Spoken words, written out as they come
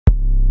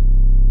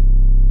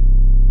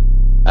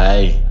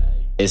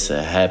It's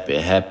a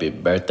happy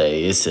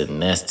birthday. It's a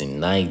nasty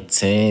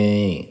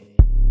 19.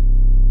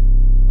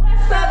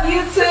 What's up,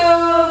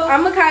 YouTube?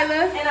 I'm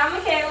Makayla. And I'm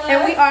Michaela.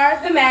 And we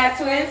are the Mad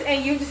Twins,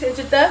 and you just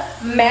entered the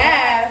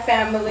Mad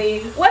family.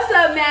 What's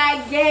up,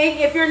 Mad Gang?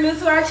 If you're new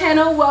to our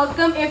channel,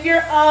 welcome. If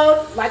you're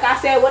old, like I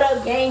said, what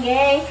up,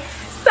 gang?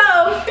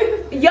 So,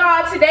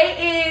 y'all,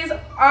 today is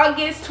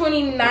August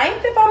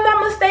 29th, if I'm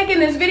not mistaken.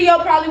 This video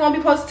probably won't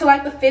be posted till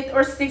like the 5th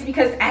or 6th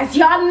because, as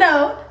y'all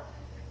know,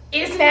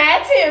 it's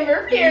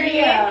Mad-Tember, period.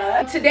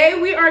 Yeah. Today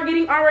we are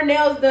getting our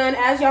nails done.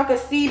 As y'all can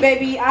see,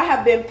 baby, I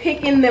have been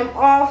picking them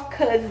off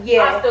because,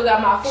 yeah. I still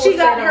got my full set on. She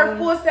got her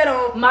full set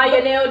on.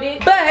 Maya nailed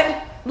it.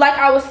 But, like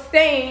I was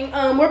saying,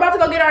 we're about to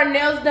go get our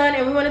nails done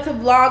and we wanted to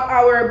vlog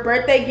our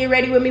birthday get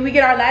ready with me. We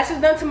get our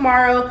lashes done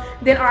tomorrow,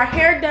 then our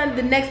hair done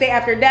the next day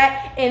after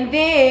that, and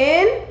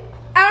then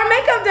our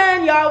makeup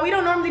done, y'all. We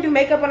don't normally do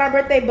makeup on our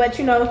birthday, but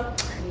you know,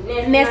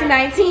 Nessie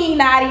 19,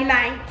 naughty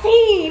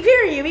 19,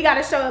 period. We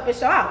gotta show up and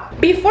show out.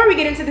 Before we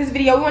get into this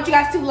video, we want you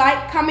guys to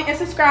like, comment, and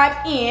subscribe,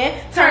 and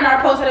turn our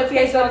post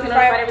notifications on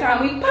every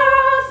time we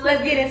post.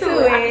 Let's get into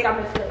it.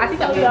 I think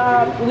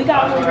y'all, we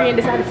got hungry and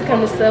decided to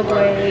come to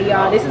Subway,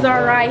 y'all. This is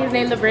our ride. His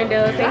name's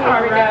Brenda. Say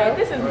hi, Brenda.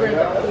 This is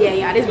Brenda.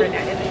 Yeah, this is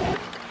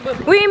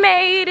Brenda. We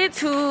made it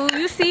to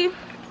UC,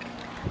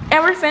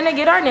 and we're finna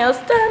get our nails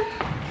done,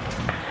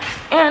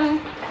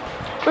 and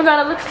we're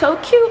gonna look so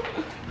cute.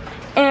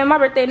 And my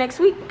birthday next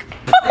week.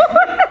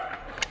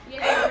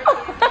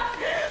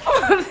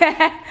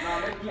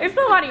 Is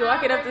somebody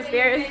walking up the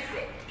stairs?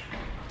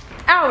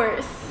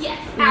 Hours. Yes,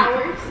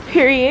 hours.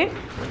 Period.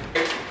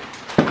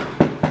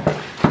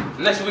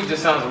 Next week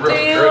just sounds real.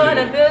 Do you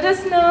wanna build a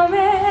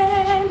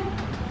snowman?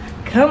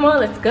 Come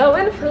on, let's go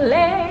and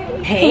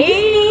play.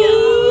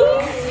 Hey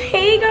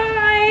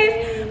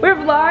guys, we're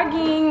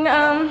vlogging.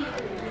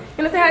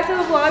 Gonna say hi to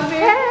the vlog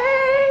there. Hey.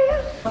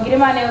 I'm getting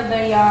my nails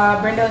done, y'all.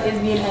 Brenda is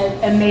being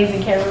an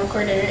amazing camera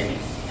recorder.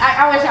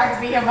 I wish I could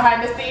see him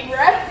behind the scene,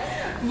 right?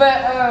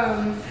 But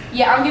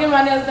yeah, I'm getting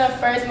my nails done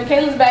first.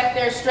 Michaela's back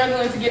there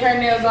struggling to get her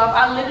nails off.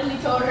 I literally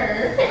told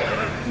her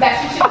that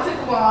she should have took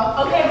them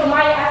off. Okay, but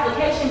my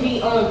application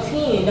be on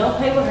 10. Don't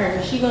play with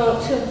her. She don't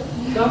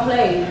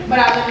play. But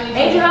I literally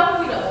ain't you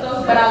helping me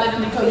though? But I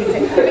literally told you to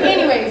take them. But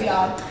anyways,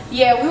 y'all.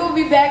 Yeah, we will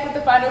be back with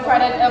the final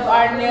product of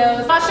our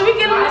nails. Should we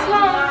get them this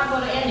long?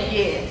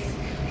 Yes.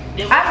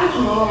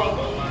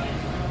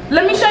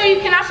 Let me show you.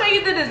 Can I show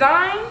you the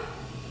design?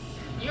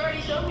 You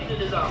already showed me the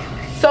design.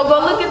 So go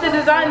look at the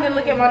design, then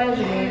look at my nails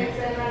again.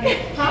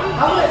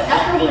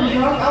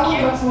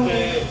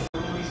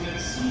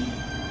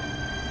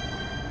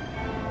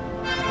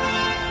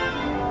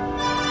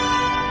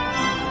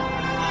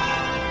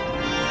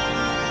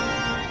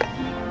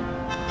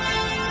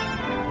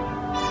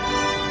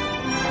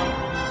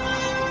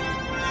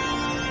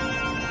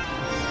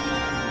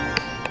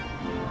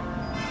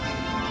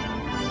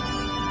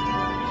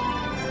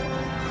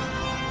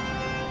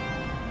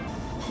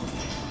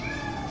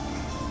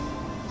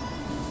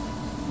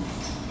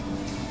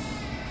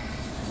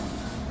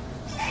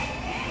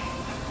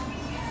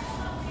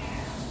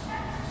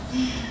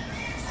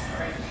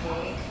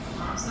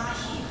 Mom's not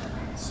here.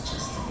 It's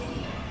just a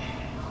video.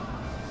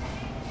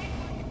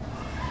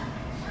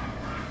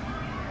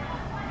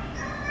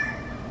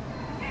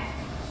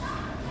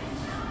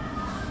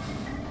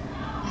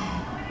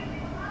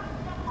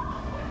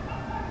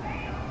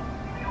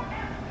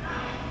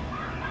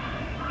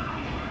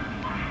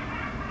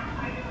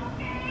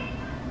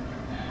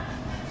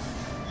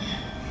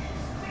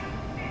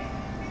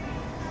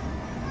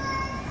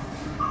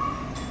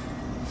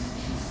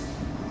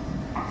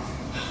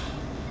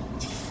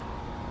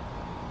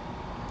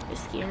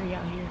 It's scary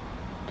out here.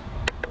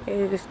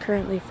 It is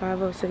currently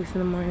 5:06 in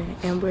the morning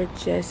and we're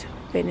just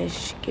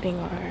finished getting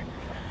our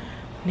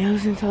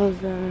nails and toes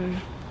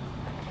done.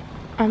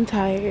 I'm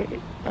tired.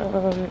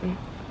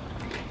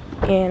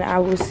 And I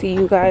will see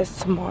you guys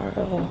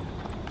tomorrow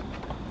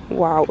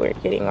while we're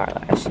getting our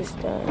lashes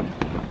done.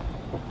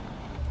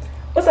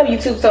 What's up,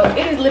 YouTube? So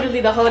it is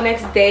literally the whole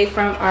next day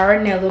from our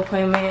nail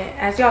appointment.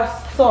 As y'all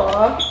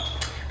saw,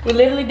 we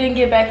literally didn't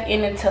get back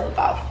in until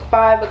about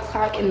 5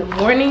 o'clock in the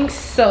morning.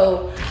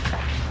 So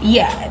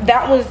yeah,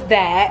 that was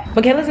that.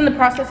 Michaela's in the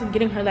process of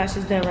getting her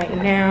lashes done right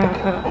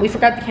now. We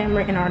forgot the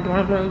camera in our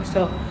dorm room,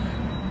 so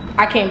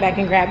I came back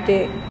and grabbed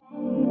it.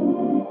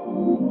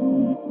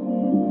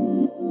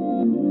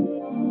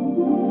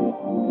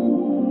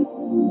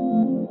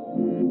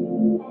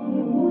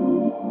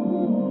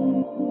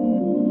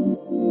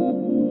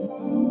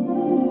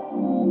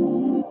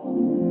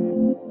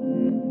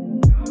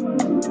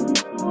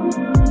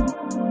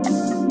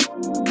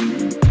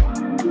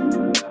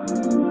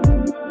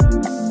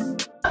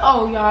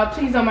 Oh, y'all,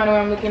 please don't mind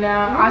where I'm looking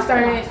at. I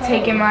started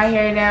taking my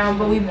hair down,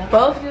 but we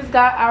both just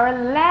got our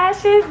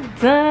lashes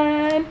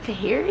done,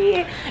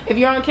 period. If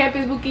you're on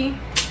campus, Bookie,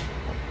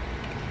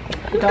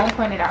 don't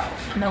point it out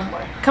no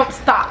more. Come,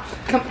 stop.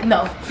 Come,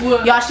 no.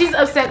 Y'all, she's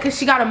upset because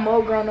she got a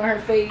mole grown on her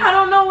face. I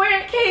don't know where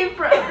it came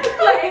from.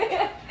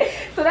 Like,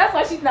 so that's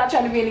why she's not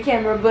trying to be in the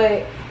camera,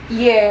 but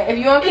Yeah, if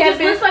you on campus,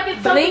 just looks like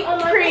it's blink something on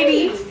my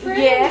pretty. face.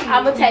 Yeah,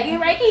 I'm gonna tag it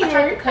right I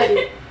tried to here. cut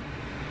it.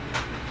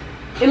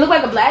 It look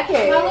like a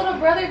blackhead. My little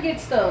brother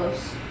gets those.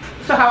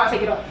 So how I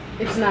take it off?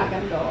 It's not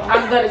gonna go off.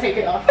 I'm gonna take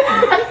it off.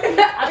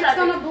 It's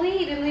gonna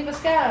bleed and leave a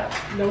scab.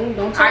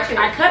 Don't touch it.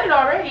 I cut it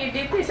already. It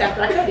did this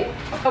after I cut it.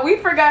 We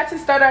forgot to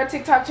start our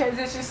TikTok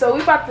transitions, so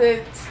we about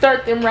to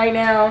start them right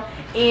now.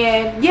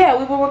 And yeah,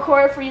 we will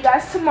record for you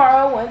guys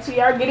tomorrow once we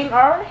are getting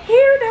our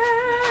hair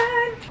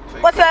done.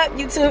 What's up,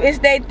 YouTube? It's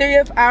day 3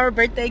 of our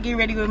birthday get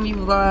ready with me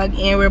vlog,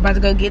 and we're about to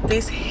go get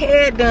this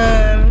hair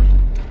done.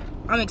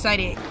 I'm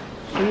excited.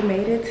 We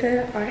made it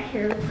to our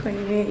hair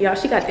appointment. Y'all,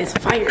 she got this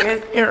fire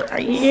ass hair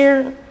right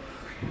here.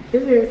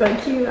 This hair is so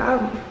cute.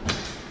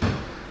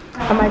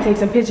 I might take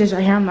some pictures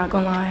right here, I'm not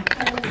gonna lie.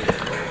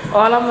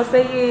 All I'm gonna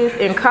say is,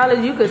 in college,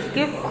 you could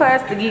skip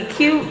class to get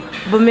cute,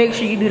 but make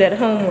sure you do that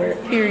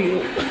homework,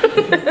 period.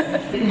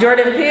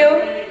 Jordan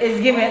Peele is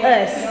giving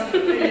us.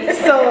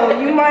 So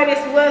you might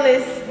as well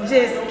as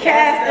just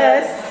cast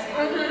us,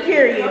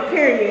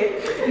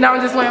 period. No,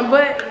 I'm just playing,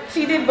 but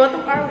she did both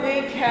of our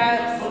wig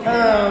caps.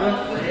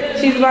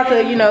 She's about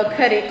to, you know,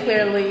 cut it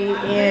clearly,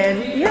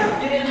 and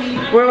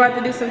yeah. We're about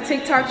to do some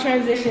TikTok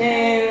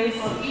transitions,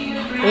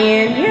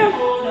 and yeah,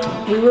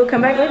 we will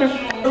come back later.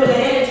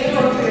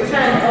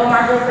 Oh,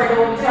 my girlfriend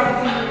will be talking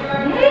to you.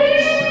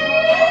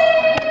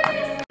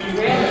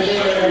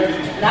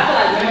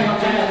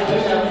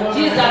 She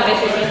just gotta make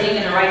sure she's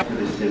eating the right.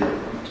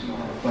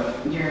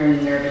 You're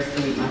nervous to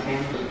meet my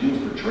family.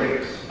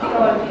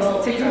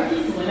 TikTok.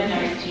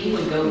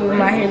 With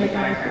my hair looking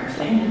like that.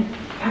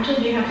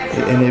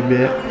 In it,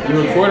 bit. You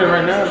recording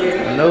right now, baby?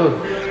 I know.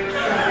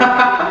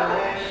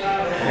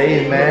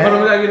 Hey, man. Hold on,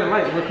 we gotta get the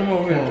mic, bro. Come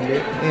over here.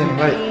 In the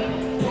mic.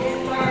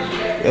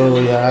 Oh,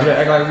 You yeah. gotta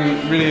act like we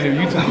really in a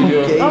YouTube video.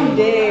 Okay. I'm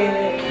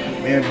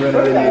dead. Me and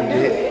brother really a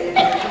bit.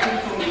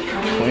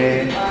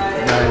 Twin.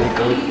 Now they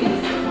go.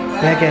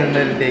 Back in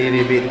another day,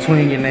 they bit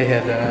twin getting their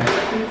hair done.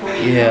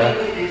 Yeah.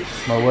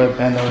 My boy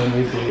Pando and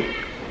me bit.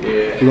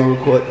 Yeah. We gonna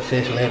record the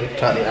session later.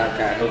 Try the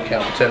archive. No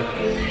camera. Tell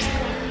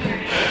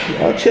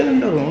y'all chilling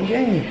though on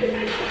game.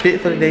 Fit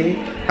for the day.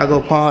 I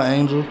go Pawn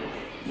Angel.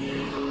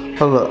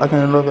 Hold up. I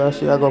can't remember if y'all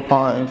see. I go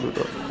Pawn Angel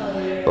though.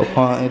 Go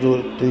Pawn Angel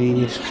with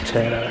 3s.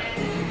 Check it out.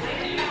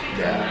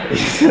 Yeah. You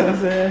see what I'm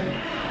saying?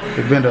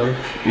 The window.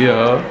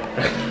 Yeah.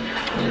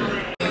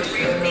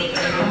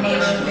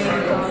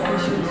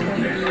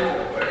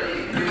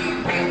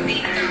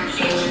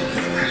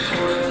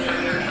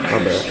 My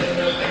bad.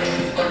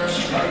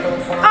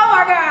 Oh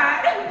my God.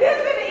 This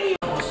is easy.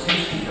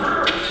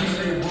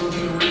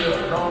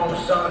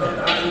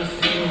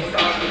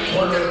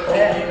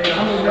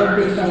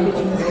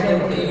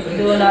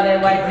 Doing all that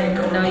white thing.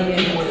 No, you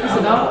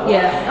didn't.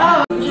 Yeah.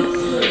 Oh.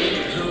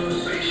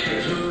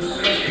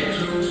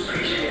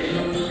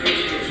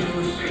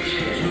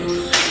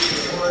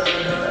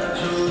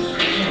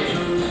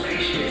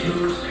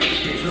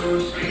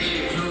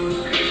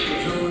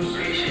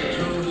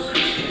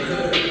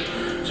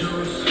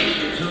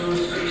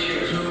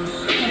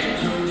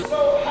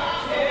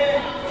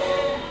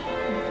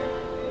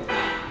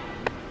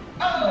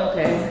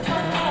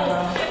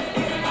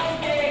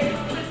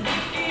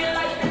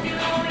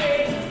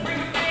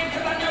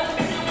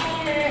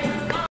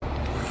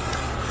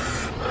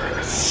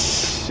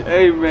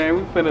 Hey man,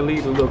 we finna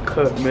leave a little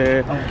cut,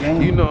 man.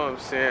 Okay. You know what I'm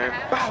saying?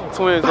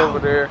 Twins over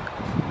there.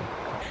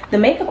 The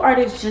makeup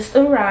artist just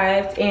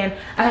arrived, and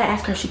I gotta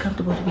ask her if she's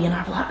comfortable to be in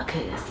our vlog,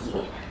 cause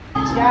yeah.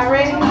 Y'all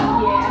ready?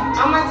 Yeah.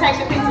 I'm gonna take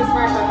the pictures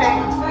first, okay?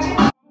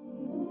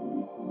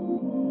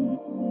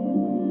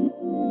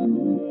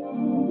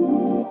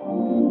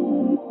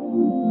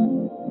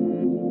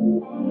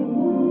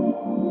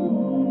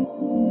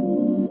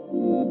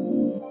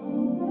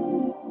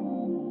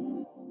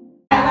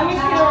 Let me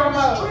see the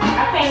remote. I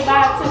can't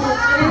buy it too.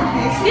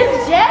 This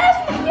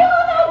Jasmine? You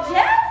don't know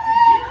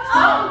Jasmine?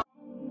 Oh.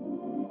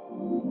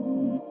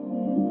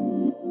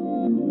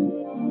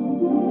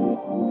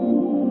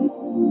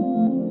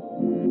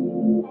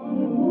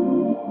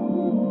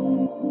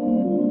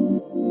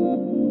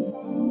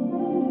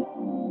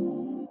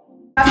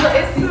 So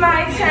it's my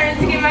turn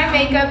to get my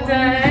makeup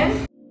done.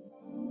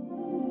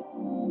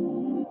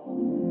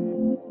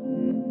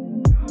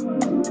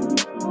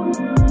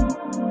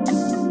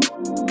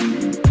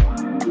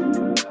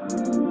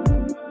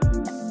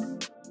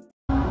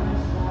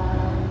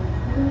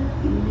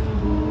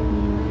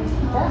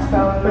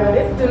 Bro,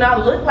 this do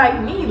not look like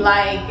me.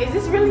 Like, is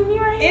this really me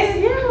right here? It's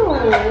you.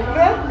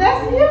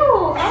 That's you.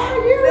 Oh,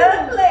 you.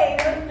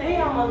 We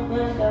almost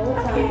done though.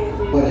 What time is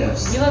it? What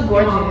else? You look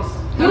gorgeous.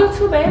 You look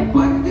too bad.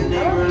 Like a good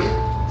neighbor,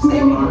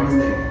 stay always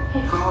there.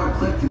 Call or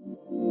click to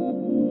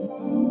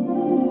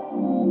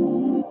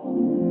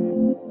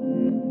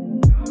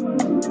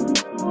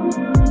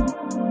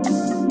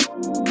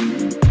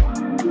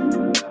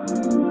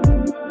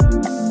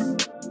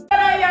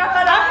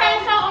Okay,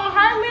 so on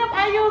her lip, I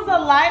use a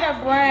lighter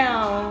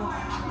brown.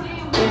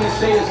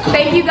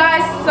 Thank you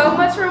guys so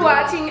much for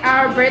watching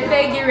our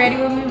birthday get ready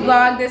with me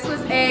vlog. This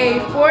was a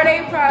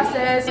 4-day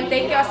process.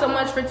 Thank y'all so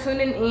much for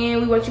tuning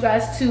in. We want you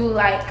guys to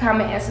like,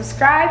 comment, and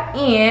subscribe,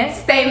 and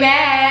stay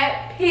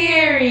mad,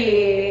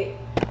 period.